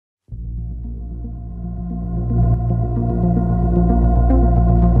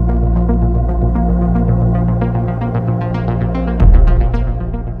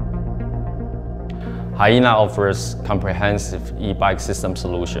Hyena offers comprehensive e-bike system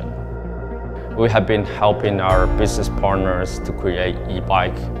solution. We have been helping our business partners to create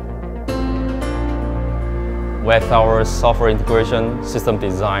e-bike. With our software integration, system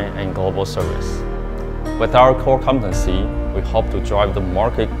design, and global service. With our core competency, we hope to drive the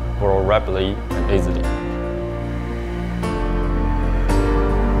market grow rapidly and easily.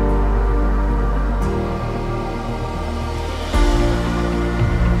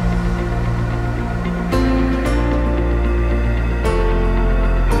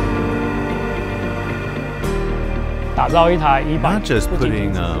 Not just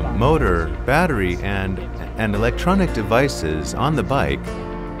putting a motor, battery, and electronic devices on the bike,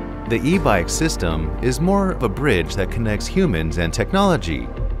 the e-bike system is more of a bridge that connects humans and technology.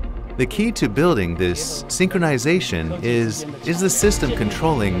 The key to building this synchronization is the system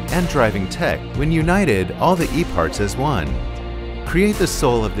controlling and driving tech. When united, all the e-parts as one, create the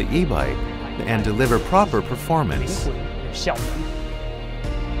soul of the e-bike and deliver proper performance.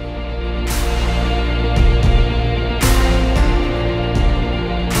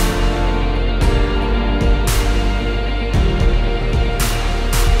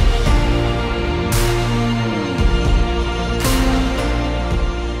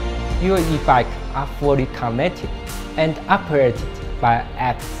 Your e-bike are fully connected and operated by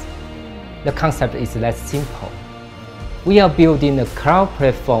apps. The concept is less simple. We are building a cloud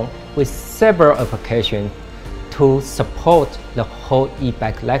platform with several applications to support the whole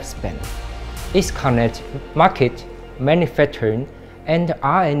e-bike lifespan. This connects market, manufacturing, and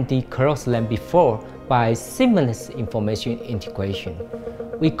R&D closer than before by seamless information integration.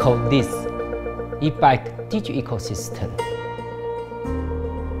 We call this e-bike digital ecosystem.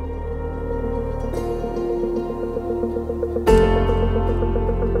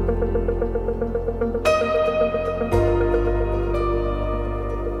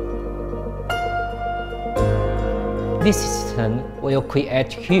 This system will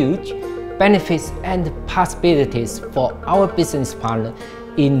create huge benefits and possibilities for our business partner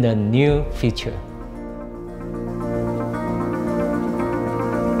in the near future.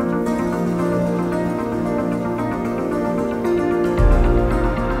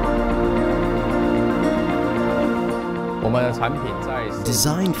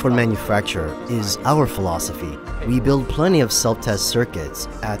 Design for manufacture is our philosophy. We build plenty of self-test circuits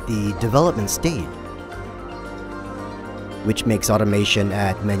at the development stage, which makes automation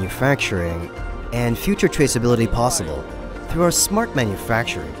at manufacturing and future traceability possible. Through our smart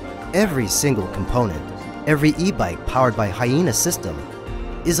manufacturing, every single component, every e-bike powered by Hyena system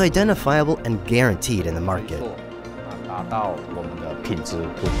is identifiable and guaranteed in the market.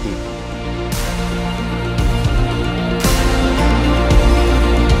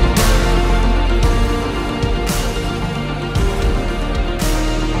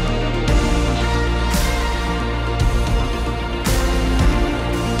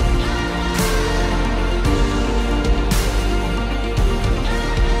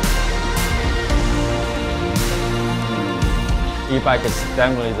 E-bike is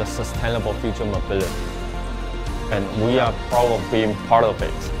definitely the sustainable future mobility, and we are proud of being part of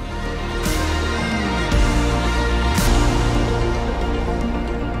it.